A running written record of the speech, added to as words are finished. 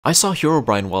I saw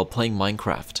Herobrine while playing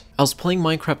Minecraft. I was playing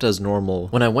Minecraft as normal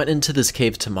when I went into this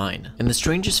cave to mine, and the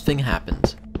strangest thing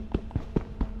happened.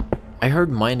 I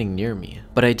heard mining near me,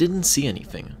 but I didn't see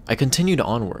anything. I continued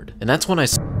onward, and that's when I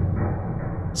saw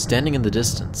standing in the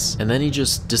distance, and then he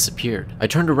just disappeared. I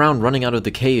turned around running out of the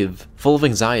cave, full of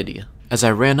anxiety. As I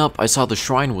ran up, I saw the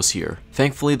shrine was here.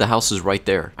 Thankfully, the house is right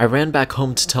there. I ran back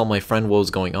home to tell my friend what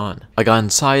was going on. I got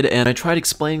inside and I tried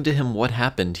explaining to him what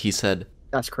happened. He said,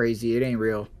 "That's crazy, it ain't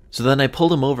real." So then I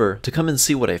pulled him over to come and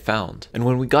see what I found. And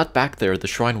when we got back there, the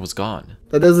shrine was gone.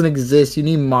 That doesn't exist. You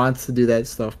need mods to do that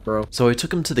stuff, bro. So I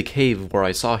took him to the cave where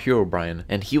I saw Herobrine,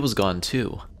 and he was gone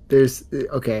too.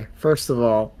 Okay, first of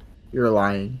all, you're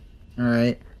lying.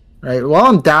 Alright? Alright, while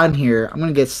I'm down here, I'm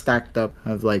gonna get stacked up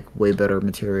of like way better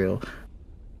material.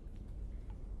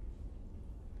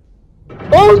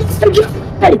 Oh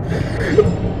my god!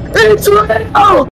 It's real!